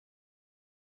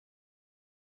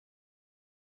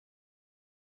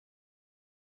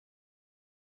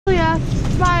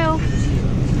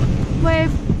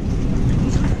Wave.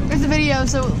 There's a video,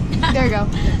 so there you go.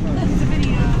 There's a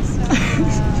video, so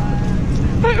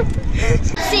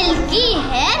Silky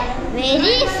hair,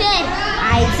 very fair.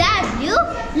 Eyes are blue,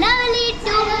 lovely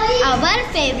too. Our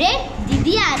favorite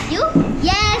Didi, are you?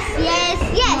 Yes, yes,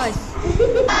 yes.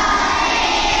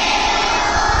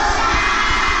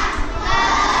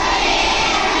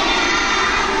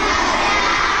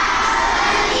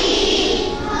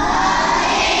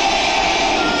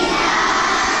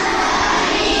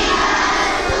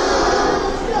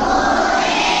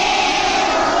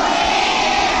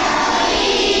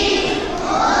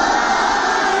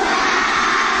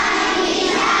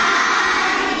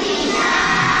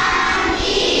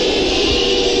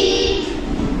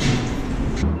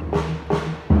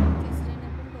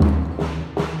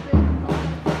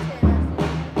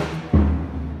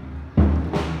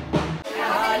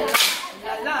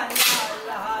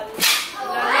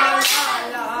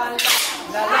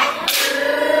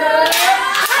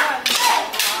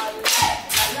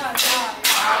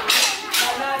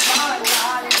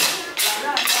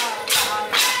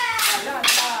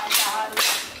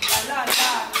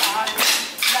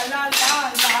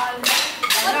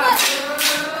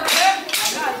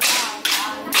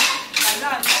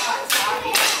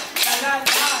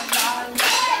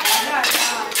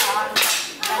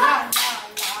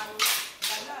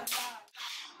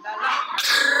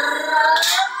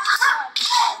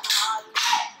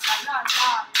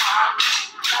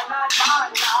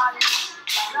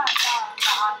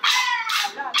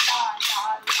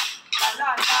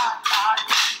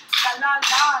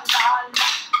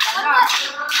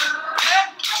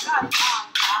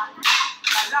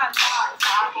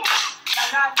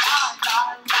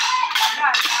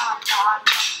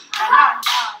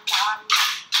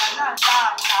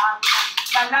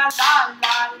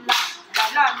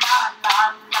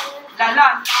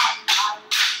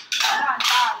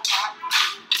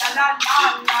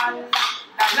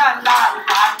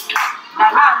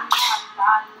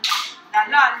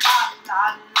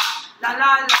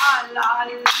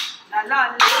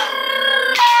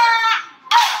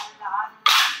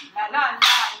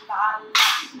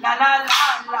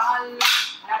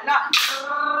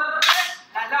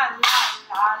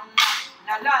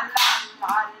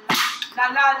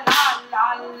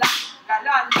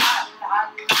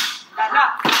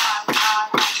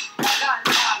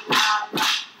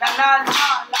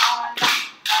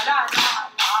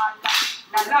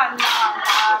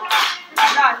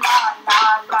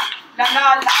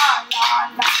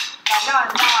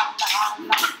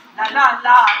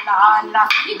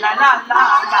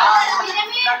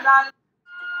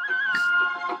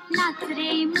 नाच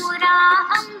रे मोरा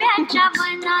आंब्याच्या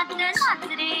वनात, नाच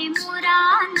रे मोरा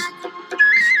नाच.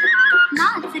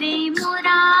 नाच रे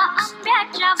मोरा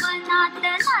आंब्याच्या वनात,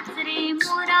 नाच रे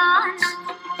मोरा नाच.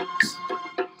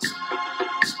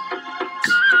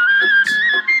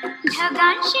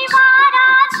 ढगांशी वारा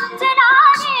झुंजला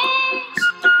रे,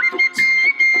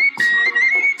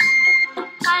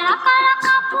 काळा काळा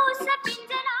कापूस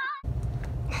पिंजला.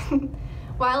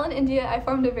 While in India, I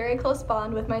formed a very close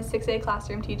bond with my 6A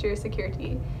classroom teacher,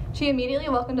 Security. She immediately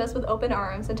welcomed us with open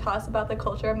arms and taught us about the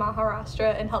culture of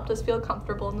Maharashtra and helped us feel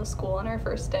comfortable in the school on our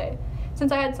first day.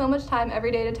 Since I had so much time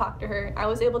every day to talk to her, I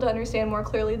was able to understand more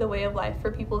clearly the way of life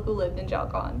for people who lived in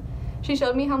Jalgaon. She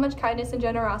showed me how much kindness and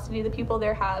generosity the people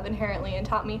there have inherently and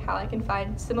taught me how I can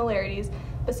find similarities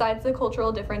besides the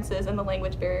cultural differences and the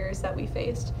language barriers that we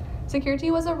faced.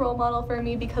 Security was a role model for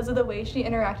me because of the way she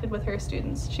interacted with her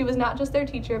students. She was not just their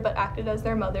teacher, but acted as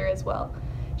their mother as well.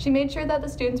 She made sure that the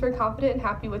students were confident and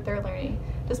happy with their learning,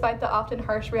 despite the often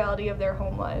harsh reality of their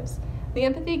home lives. The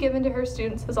empathy given to her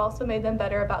students has also made them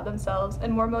better about themselves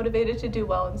and more motivated to do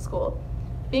well in school.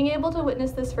 Being able to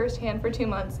witness this firsthand for 2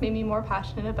 months made me more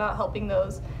passionate about helping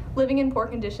those living in poor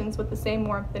conditions with the same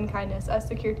warmth and kindness as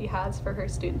Security has for her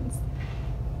students.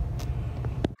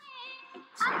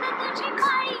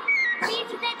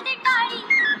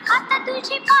 आता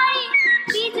तुझी पाळी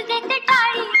बीज देते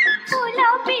टाळी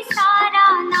फुलं पिसारा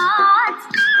नाच.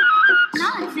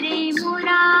 नाच रे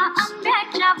मोरा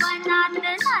आंब्याच्या वनात,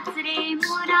 नाच रे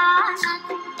मोरा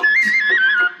नाच.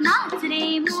 नाच रे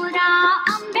मोरा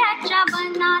आंब्याच्या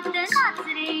वनात, नाच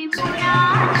रे मोरा.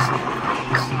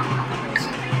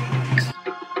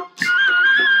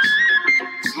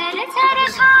 झर झर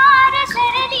धार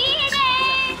झरली रे,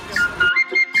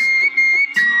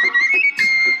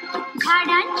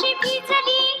 झाडांची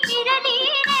भिजली हिरली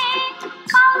रे,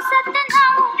 पावसात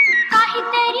नाव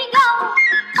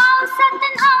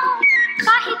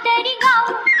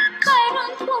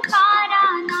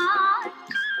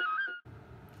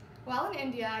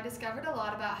discovered a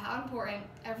lot about how important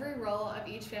every role of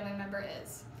each family member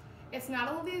is. It's not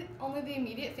only the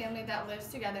immediate family that lives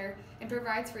together and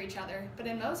provides for each other, but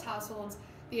in most households,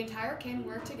 the entire kin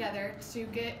work together to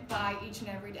get by each and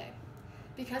every day.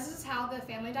 Because this is how the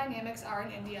family dynamics are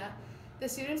in India, the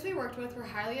students we worked with were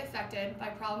highly affected by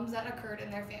problems that occurred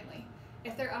in their family.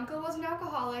 If their uncle was an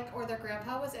alcoholic or their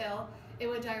grandpa was ill, it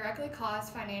would directly cause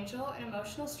financial and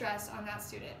emotional stress on that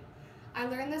student. I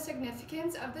learned the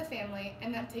significance of the family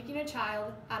and that taking a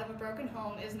child out of a broken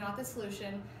home is not the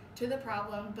solution to the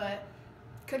problem, but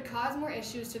could cause more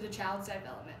issues to the child's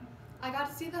development. I got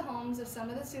to see the homes of some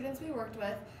of the students we worked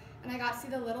with, and I got to see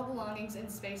the little belongings and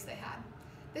space they had.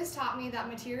 This taught me that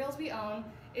materials we own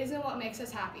isn't what makes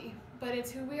us happy, but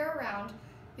it's who we are around,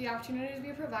 the opportunities we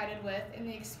are provided with, and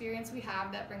the experience we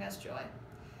have that bring us joy.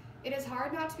 It is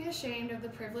hard not to be ashamed of the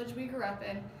privilege we grew up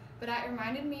in, but it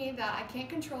reminded me that I can't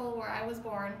control where I was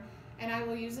born, and I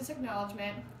will use this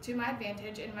acknowledgement to my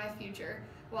advantage in my future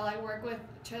while I work with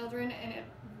children in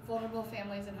vulnerable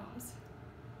families and homes.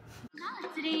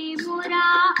 नाच रे मोरा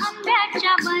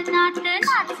आंब्याच्या बनात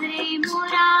नाच रे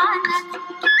मोरा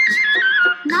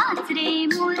नाच रे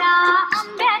मोरा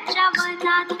आंब्याच्या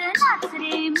बनात नाच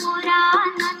रे मोरा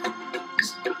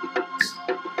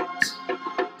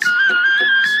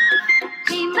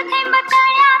थेंब थेंब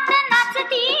तळ्यात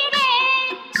नाचती रे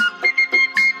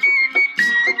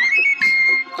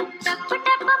टप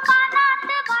टप पानात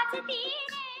वाजती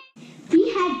रे. We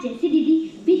had Jacy Didi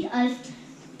with us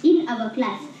in our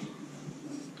class.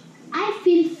 I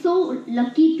feel so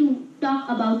lucky to talk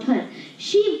about her.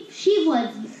 She was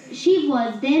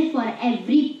there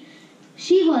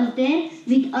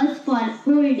with us for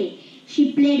whole day.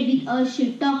 She played with us, she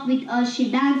talked with us,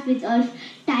 she danced with us.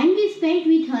 Time we spent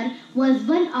with her was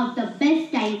one of the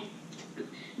best time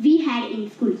we had in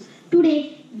school. Today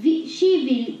she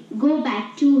will go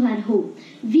back to her home.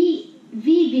 We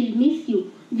will miss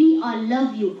you. We all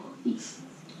love you.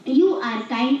 You are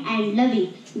kind and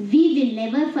loving. We will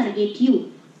never forget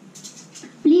you.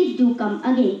 Please do come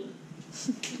again.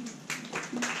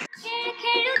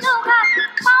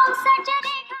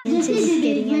 Jacy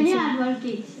is very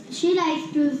hardworking. She likes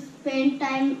to spend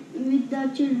time with the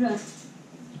children.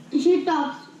 She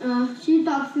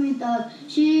talks with us.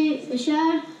 She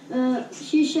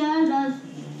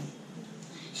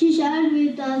shared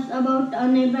with us about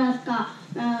Nebraska,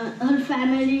 her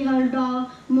family, her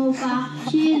dog Mocha.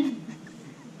 She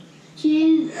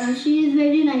is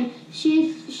very nice. She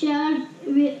shared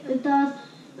with us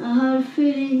her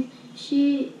feelings.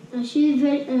 She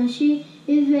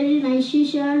is very nice. She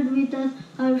shared with us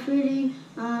her feelings.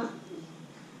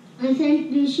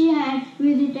 Recently, she had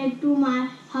visited to my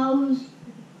house.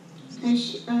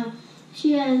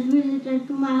 She has visited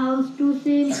to my house to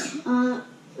see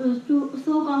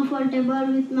so comfortable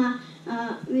with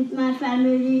my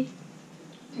family.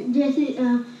 Jacy,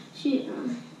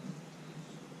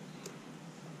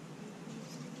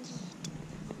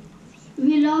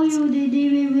 we love you, Didi.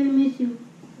 We will miss you.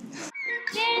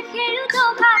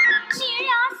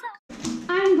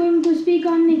 I am going to speak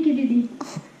on Nikki Didi.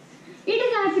 It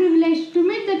is our privilege to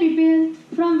meet the people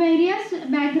from various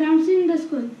backgrounds in the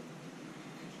school.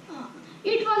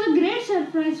 It was a great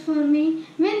surprise for me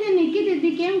when the Nikki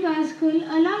Didi came to our school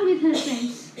along with her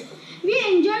friends. We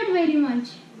enjoyed very much.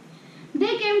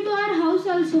 They came to our house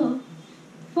also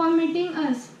for meeting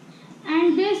us,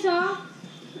 and they saw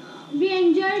we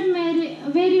enjoyed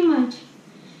very much.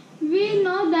 We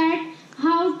know that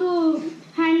how to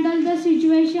handle the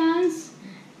situations,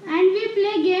 and we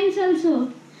play games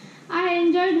also. I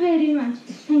enjoyed very much.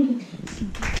 Thank you.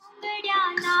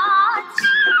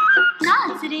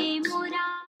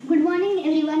 Good morning,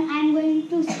 everyone. I am going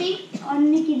to speak on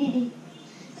Nikki Didi.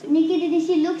 Nikki Didi,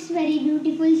 she looks very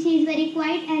beautiful. She is very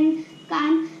quiet and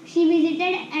calm. She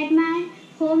visited at my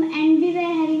home and we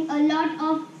were having a lot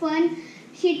of fun.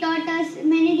 She taught us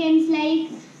many games like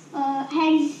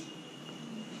heads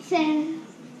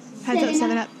up,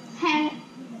 7 up,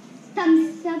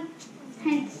 thumbs up,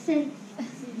 hands up,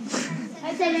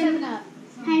 7 up,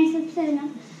 hands up, 7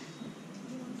 up,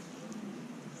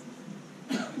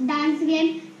 dance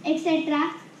game,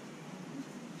 etc.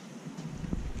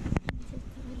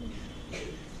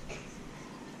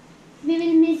 We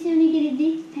will miss you, Nikki Didi.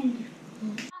 Thank you.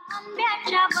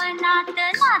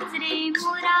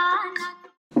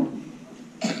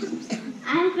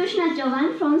 I am Krishna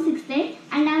Chauhan from 6th grade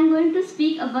and I am going to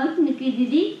speak about Nikki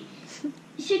Didi.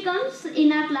 She comes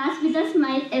in our class with a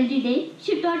smile every day.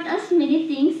 She taught us many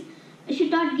things. She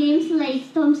taught games like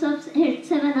thumbs ups,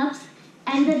 7 ups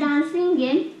and the dancing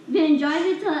game. We enjoy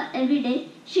with her every day.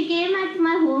 She came at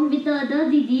my home with the other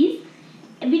Didis.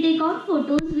 We take out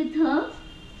photos with her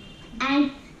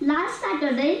And last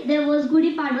Saturday there was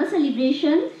Gudi Padwa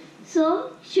celebration,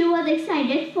 so she was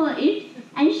excited for it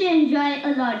and she enjoyed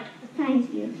a lot.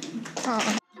 Thank you.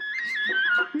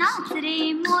 नाच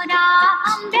रे मोरा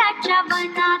आंब्याच्या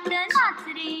वनात नाच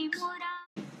रे मोरा.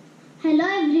 Hello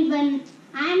everyone.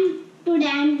 Today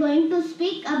I'm going to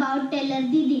speak about Taylor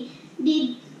Didi.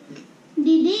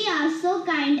 Didi are so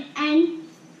kind and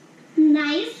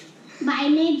nice by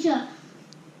nature.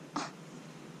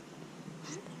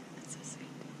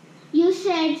 You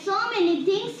shared so many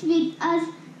things with us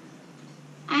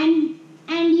and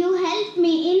you helped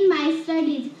me in my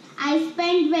studies. I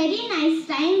spent very nice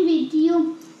time with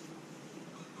you.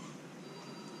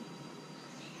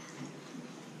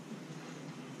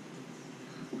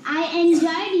 I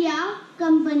enjoyed your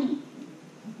company.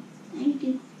 Thank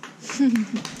you.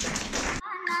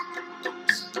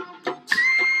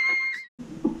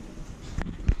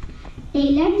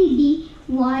 Taylor Didi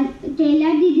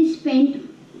spent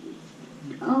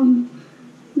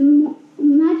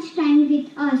much time with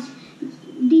us.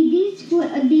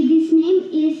 Didi's name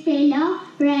is Taylor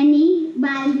Rani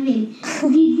Baldwin.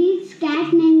 Didi's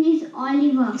cat name is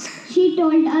Oliver. She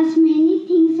told us many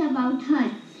things about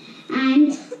her,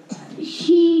 and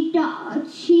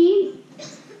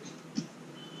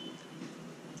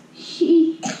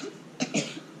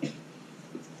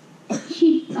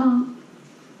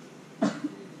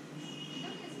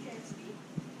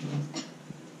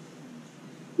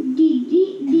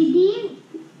Didi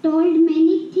told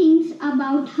many things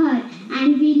about her,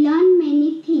 and we learned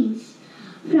many things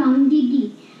from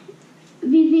Didi.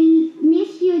 We will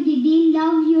miss you, Didi.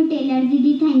 Love you, Taylor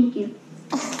Didi. Thank you.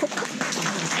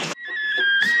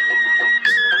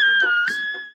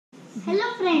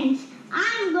 Hello friends, I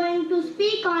am going to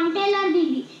speak on Taylor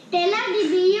Didi. Taylor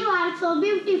Didi, you are so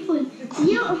beautiful.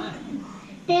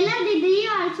 Taylor Didi, you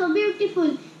are so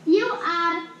beautiful. You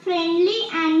are friendly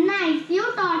and nice. You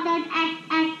taught us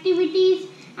activities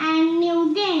and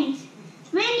new games.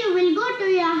 When you will go to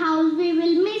your house, we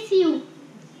will miss you.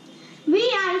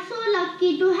 We are so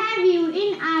lucky to have you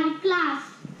in our class.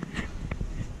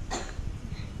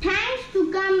 Thanks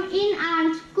to come in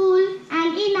our school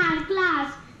and in our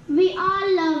class. We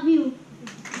all love you.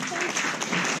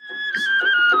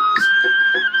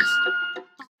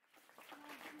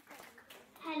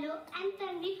 Hello, I'm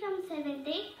Tanvi from 7th A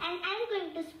and I'm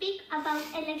going to speak about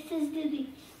Alexis Didi.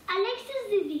 Alexis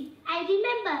Didi, I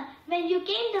remember when you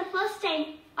came the first time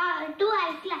to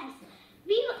our class.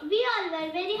 We all were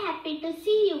very happy to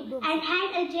see you and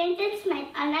had a gentle smile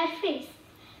on our face.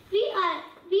 We all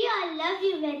love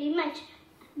you very much.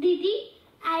 Didi,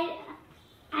 I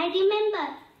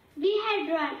remember we have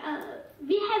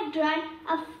drawn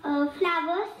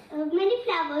many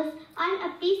flowers on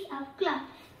a piece of cloth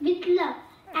with love,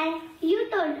 and you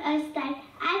told us that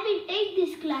I will take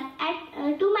this cloth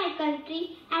to my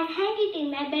country and hang it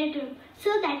in my bedroom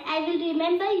so that I will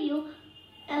remember you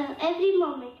every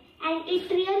moment, and it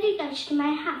really touched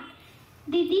my heart.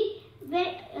 Didi,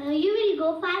 you will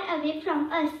go far away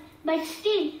from us, but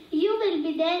still you will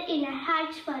be there in our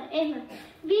hearts forever.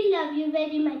 We love you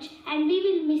very much and we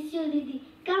will miss you, Didi.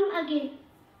 Come again.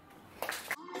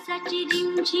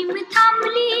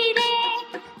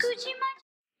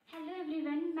 Hello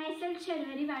everyone, myself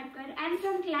Sharvari Vadkar. I am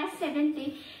from class 7th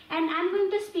A and I am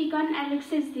going to speak on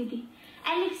Alexis Didi.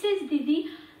 Alexis Didi,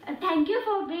 thank you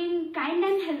for being kind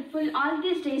and helpful all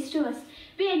these days to us.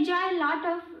 We enjoy a lot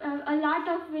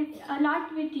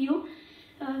with you.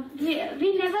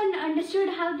 We never understood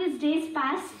how these days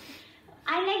pass.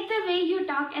 I like the way you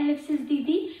talk, Alexis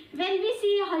Didi. When we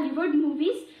see Hollywood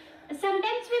movies,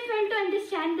 sometimes we fail to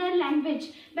understand their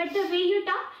language, but the way you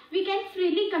talk, we can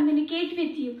freely communicate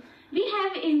with you. We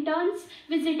have interns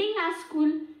visiting our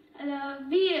school.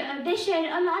 They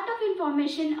share a lot of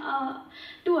information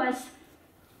to us.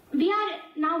 We are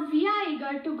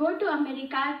eager to go to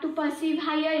America to pursue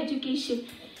higher education.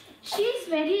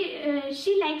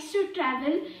 She likes to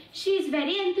travel. She is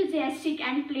very enthusiastic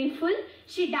and playful.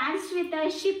 She danced with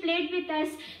us, she played with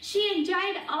us, she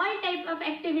enjoyed all types of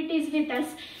activities with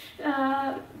us.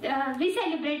 We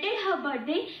celebrated her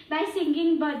birthday by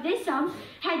singing birthday songs.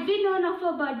 Had we known of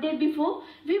her birthday before,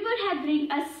 we would have bring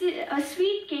a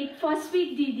sweet cake for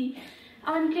sweet Didi.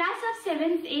 On behalf of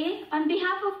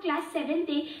class 7th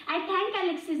A, I thank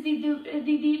Alexis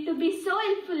Didi to be so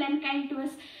helpful and kind to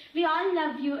us. We all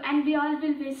love you and we all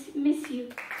will miss you.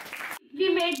 We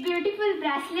made beautiful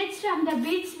bracelets from the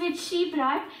beads which she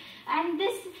brought, and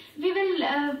this we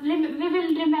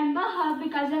will remember her.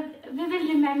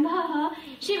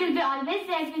 She will be always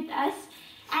there with us.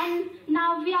 And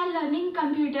now we are learning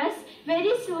computers.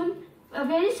 Very soon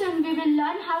very soon we will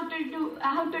learn how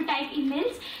to type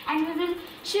emails, and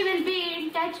she will be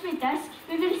in touch with us.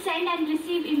 We will send and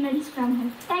receive emails from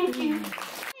her. Thank you.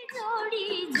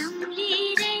 जोडी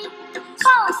जमली रे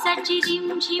पावसाची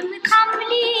रिमझिम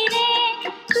थांबली रे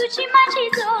तुझी माझी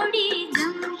जोडी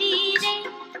जमली रे.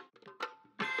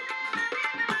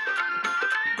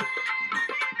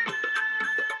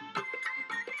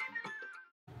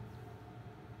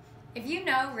 If you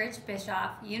know Rich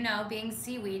Bischoff, you know being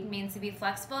seaweed means to be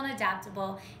flexible and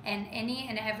adaptable in any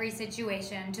and every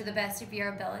situation to the best of your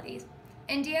abilities.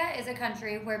 India is a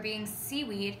country where being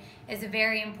seaweed is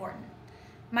very important.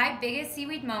 My biggest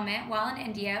seaweed moment while in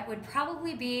India would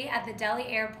probably be at the Delhi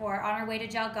airport on our way to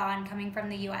Jalgaon coming from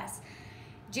the US.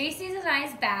 Jacy's and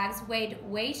I's bags weighed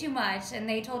way too much, and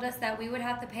they told us that we would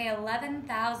have to pay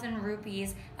 11,000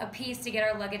 rupees a piece to get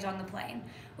our luggage on the plane,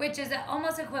 which is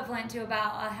almost equivalent to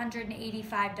about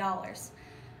 $185.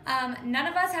 None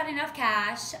of us had enough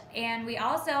cash, and we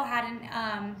also hadn't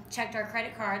checked our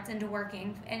credit cards into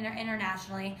working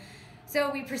internationally. So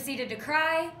we proceeded to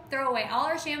cry, throw away all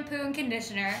our shampoo and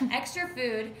conditioner, extra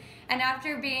food, and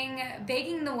after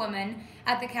begging the woman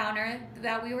at the counter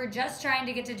that we were just trying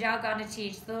to get to Jalgaon to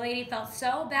teach, the lady felt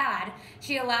so bad,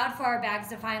 she allowed for our bags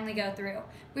to finally go through.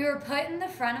 We were put in the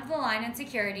front of the line in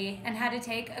security and had to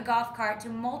take a golf cart to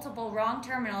multiple wrong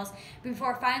terminals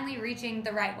before finally reaching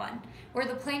the right one, where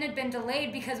the plane had been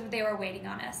delayed because they were waiting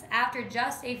on us. After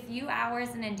just a few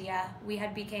hours in India, we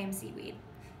had become seaweed.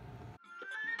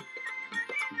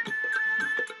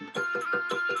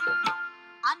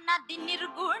 अन्नादि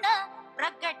निर्गुण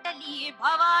प्रकटली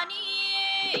भवानी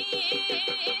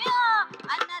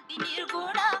अन्नादि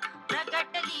निर्गुण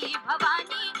प्रकटली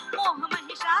भवानी मोह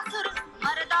महिषासुर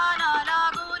मर्दाना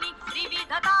लागोनी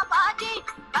त्रिविधता पाची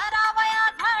करावया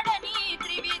झाडणी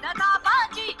त्रिविधता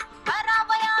पाची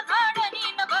करावया झाडणी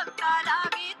न भक्ता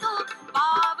लागे तू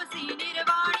पावसी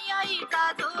निर्वाणी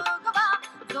आईचा जोगवा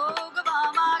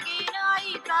मागे न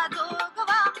आईचा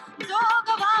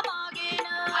जोगवा मागे न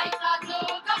आईचा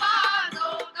जोगवा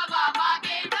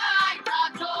मागे न आईचा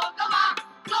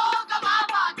जोगवा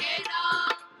मागे न.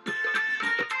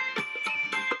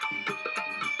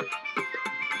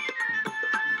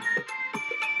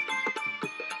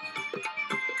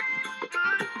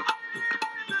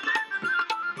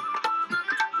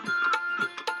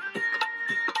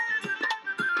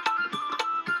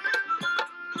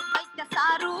 दैत्य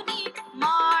सारुनी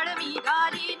माळ मी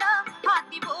घालीन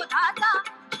हाती बोधाचा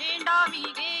झेंडा मी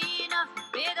घेईन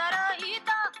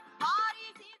वेदरहिता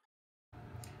वारीसी.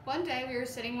 One day we were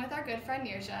sitting with our good friend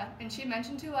Nirja, and she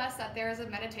mentioned to us that there is a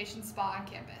meditation spa on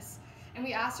campus, and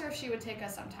we asked her if she would take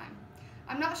us sometime.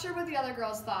 I'm not sure what the other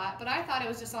girls thought, but I thought it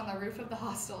was just on the roof of the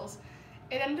hostels.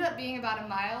 It ended up being about a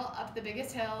mile up the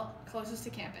biggest hill closest to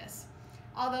campus.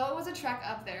 Although it was a trek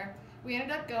up there, we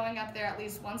ended up going up there at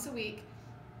least once a week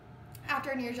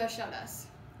after Nirja showed us.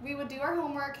 We would do our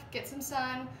homework, get some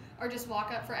sun, or just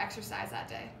walk up for exercise that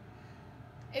day.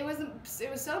 It was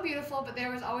so beautiful, but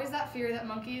there was always that fear that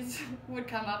monkeys would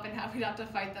come up and we'd have to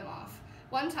fight them off.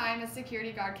 One time, a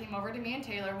security guard came over to me and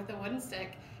Taylor with a wooden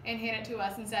stick and handed it to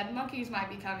us and said, "Monkeys might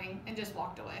be coming," and just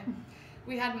walked away.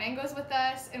 We had mangoes with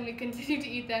us, and we continued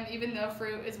to eat them even though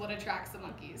fruit is what attracts the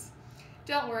monkeys.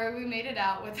 Don't worry, we made it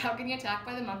out without getting attacked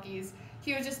by the monkeys.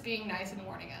 He was just being nice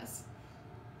and warning us.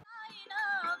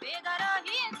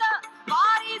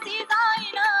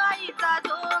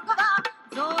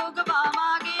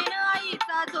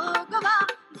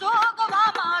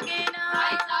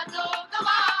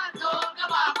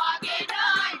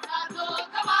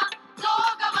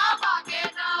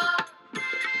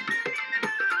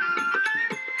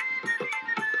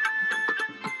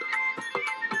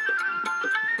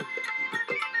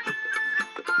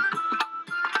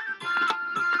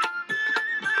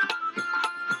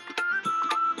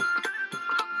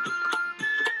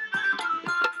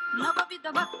 नवविध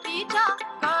भक्तीच्या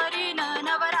करीन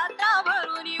Navratra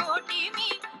भरुनी OT मी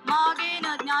मागेन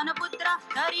ज्ञानपुत्रा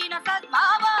धरीन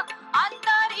सद्भाव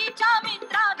अंतरीच्या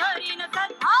मित्रा धरीन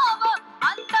सद्भाव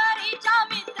अंतरीच्या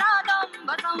मित्रा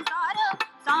दंभ संसार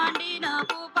सांडीन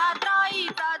कुपात्रा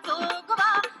आईचा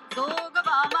जोगवा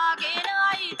मागेन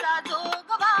आईचा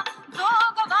जोगवा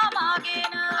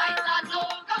मागेन आईचा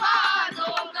जोगवा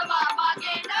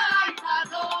मागेन आईचा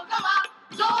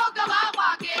जोगवा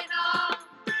मागेन.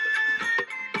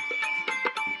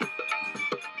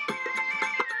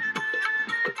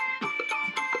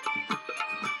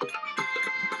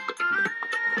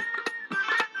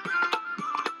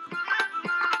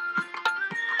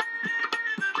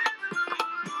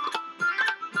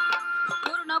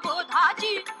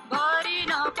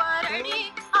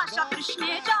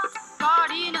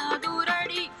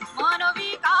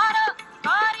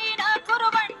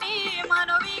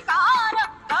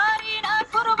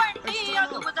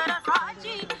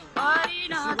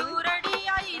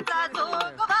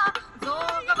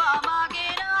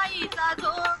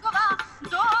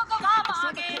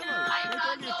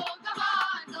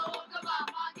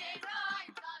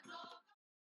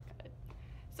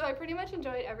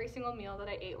 every single meal that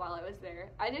I ate while I was there.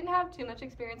 I didn't have too much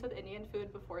experience with Indian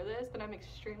food before this, but I'm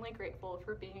extremely grateful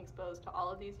for being exposed to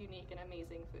all of these unique and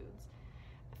amazing foods.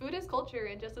 Food is culture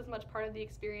and just as much part of the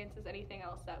experience as anything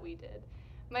else that we did.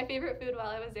 My favorite food while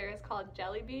I was there is called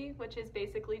jalebi, which is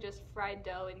basically just fried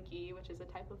dough and ghee, which is a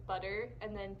type of butter,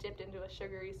 and then dipped into a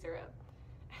sugary syrup.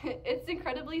 It's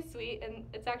incredibly sweet, and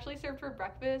it's actually served for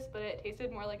breakfast, but it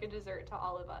tasted more like a dessert to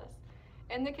all of us.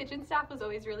 And the kitchen staff was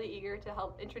always really eager to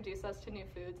help introduce us to new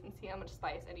foods and see how much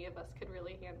spice any of us could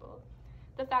really handle.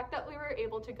 The fact that we were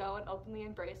able to go and openly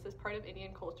embrace this part of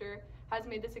Indian culture has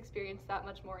made this experience that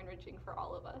much more enriching for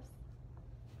all of us.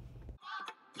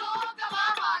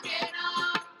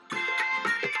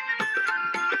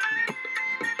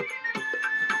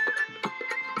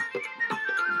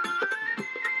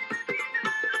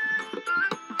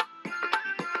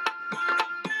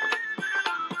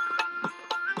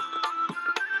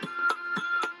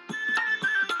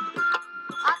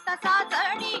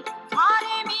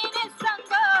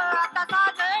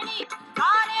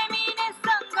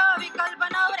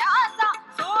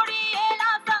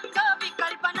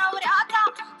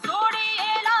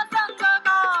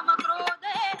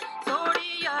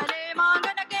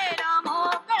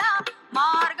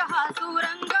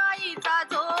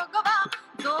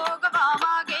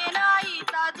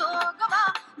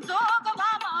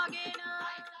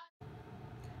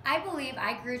 I believe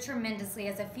I grew tremendously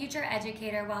as a future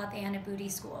educator while at the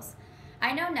Anubhuti schools.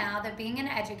 I know now that being an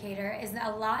educator is a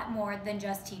lot more than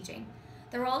just teaching.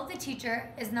 The role of the teacher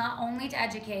is not only to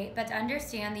educate, but to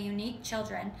understand the unique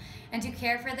children and to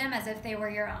care for them as if they were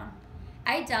your own.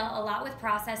 I dealt a lot with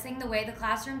processing the way the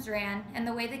classrooms ran and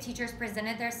the way the teachers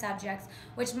presented their subjects,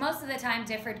 which most of the time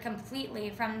differed completely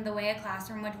from the way a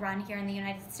classroom would run here in the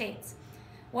United States.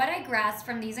 What I grasped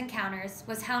from these encounters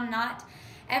was how not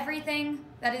everything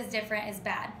that is different is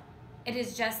bad. It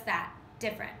is just that,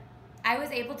 different. I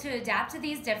was able to adapt to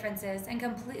these differences and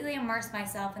completely immerse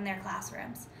myself in their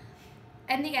classrooms.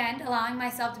 In the end, allowing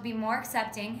myself to be more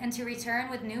accepting and to return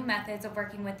with new methods of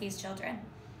working with these children.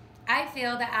 I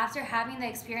feel that after having the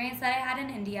experience that I had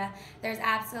in India, there's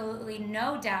absolutely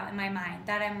no doubt in my mind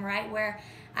that I'm right where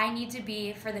I need to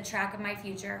be for the track of my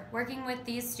future, working with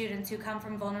these students who come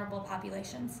from vulnerable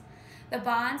populations. The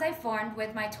bonds I formed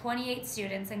with my 28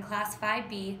 students in Class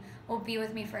 5B will be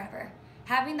with me forever.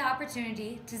 Having the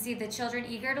opportunity to see the children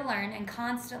eager to learn and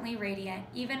constantly radiant,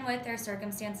 even with their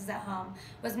circumstances at home,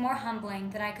 was more humbling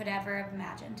than I could ever have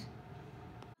imagined.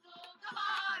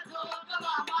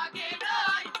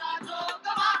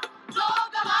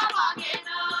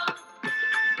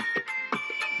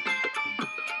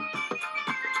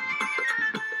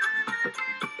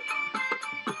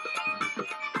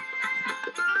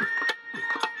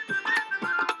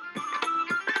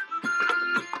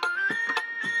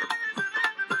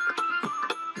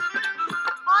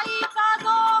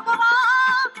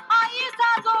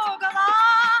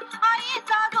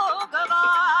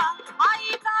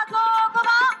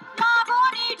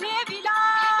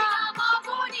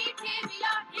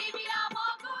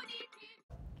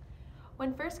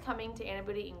 When first coming to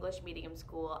Anubhuti English Medium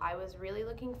School, I was really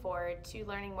looking forward to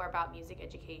learning more about music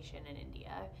education in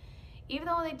India. Even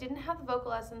though they didn't have vocal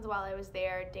lessons while I was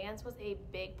there, dance was a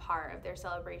big part of their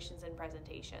celebrations and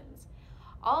presentations.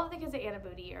 All of the kids at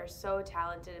Anubhuti are so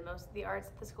talented in most of the arts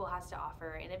that the school has to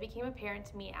offer, and it became apparent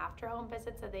to me after home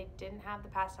visits that they didn't have the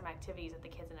pastime activities that the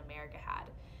kids in America had.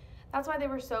 That's why they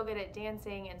were so good at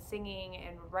dancing and singing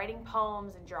and writing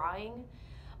poems and drawing.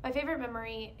 My favorite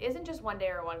memory isn't just one day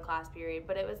or one class period,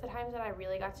 but it was the times that I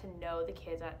really got to know the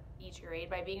kids at each grade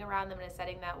by being around them in a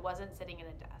setting that wasn't sitting in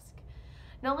a desk.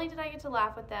 Not only did I get to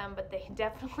laugh with them, but they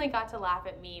definitely got to laugh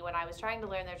at me when I was trying to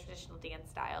learn their traditional dance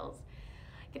styles.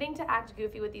 Getting to act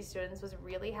goofy with these students was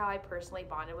really how I personally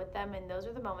bonded with them, and those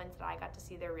are the moments that I got to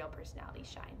see their real personalities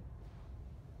shine.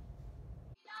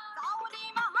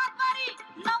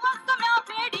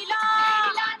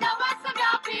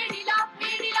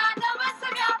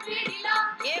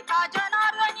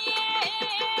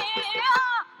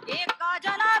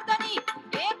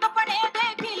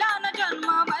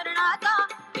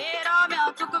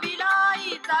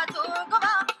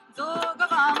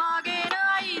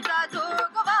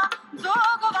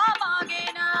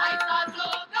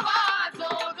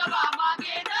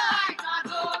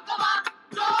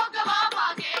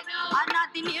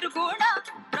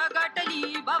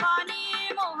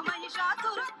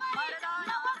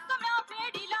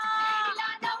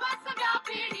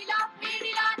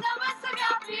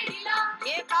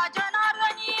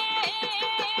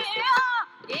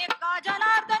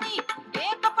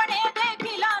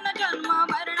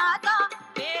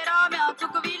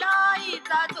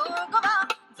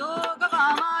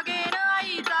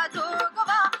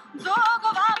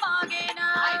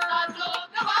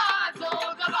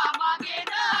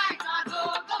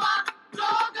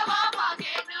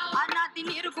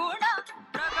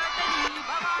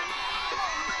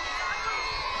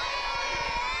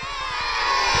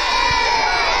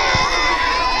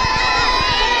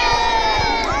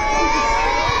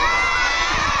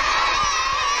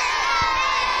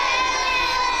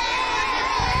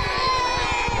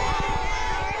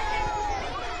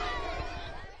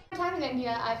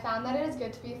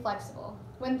 flexible.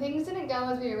 When things didn't go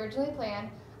as we originally planned,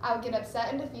 I would get upset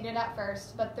and defeated at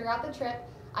first, but throughout the trip,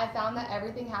 I found that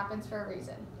everything happens for a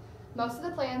reason. Most of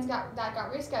the plans that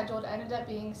got rescheduled ended up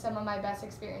being some of my best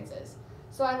experiences.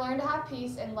 So I learned to have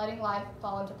peace and letting life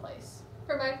fall into place.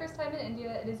 For my first time in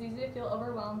India, it is easy to feel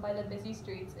overwhelmed by the busy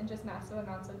streets and just massive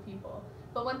amounts of people.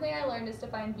 But one thing I learned is to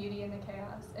find beauty in the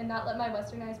chaos and not let my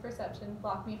westernized perception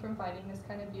block me from finding this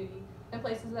kind of beauty in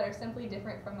places that are simply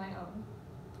different from my own.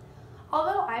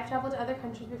 Although I've traveled to other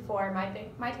countries before,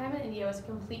 my time in India was a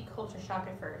complete culture shock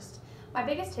at first. My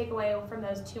biggest takeaway from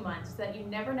those 2 months is that you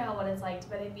never know what it's like to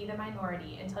be the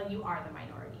minority until you are the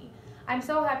minority. I'm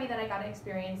so happy that I got to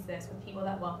experience this with people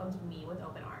that welcomed me with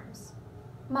open arms.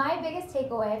 My biggest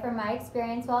takeaway from my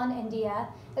experience while in India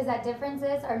is that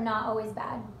differences are not always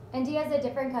bad. India is a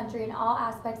different country in all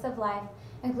aspects of life,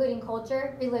 including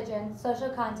culture, religion, social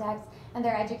context, and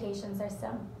their education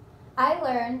system. I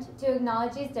learned to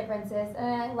acknowledge these differences and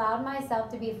I allowed myself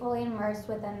to be fully immersed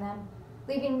within them,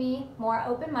 leaving me more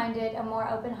open-minded and more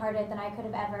open-hearted than I could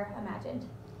have ever imagined.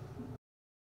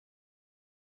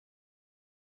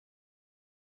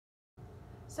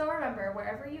 So remember,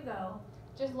 wherever you go,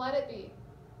 Just let it be.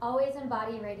 Always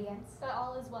embody radiance. That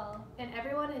all is well. and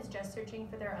everyone is just searching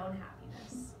for their own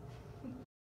happiness.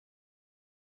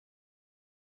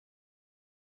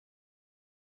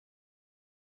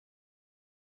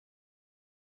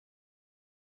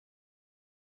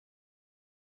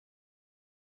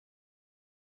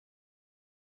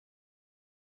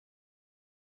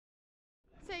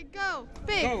 Say go,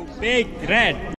 big. Go big red.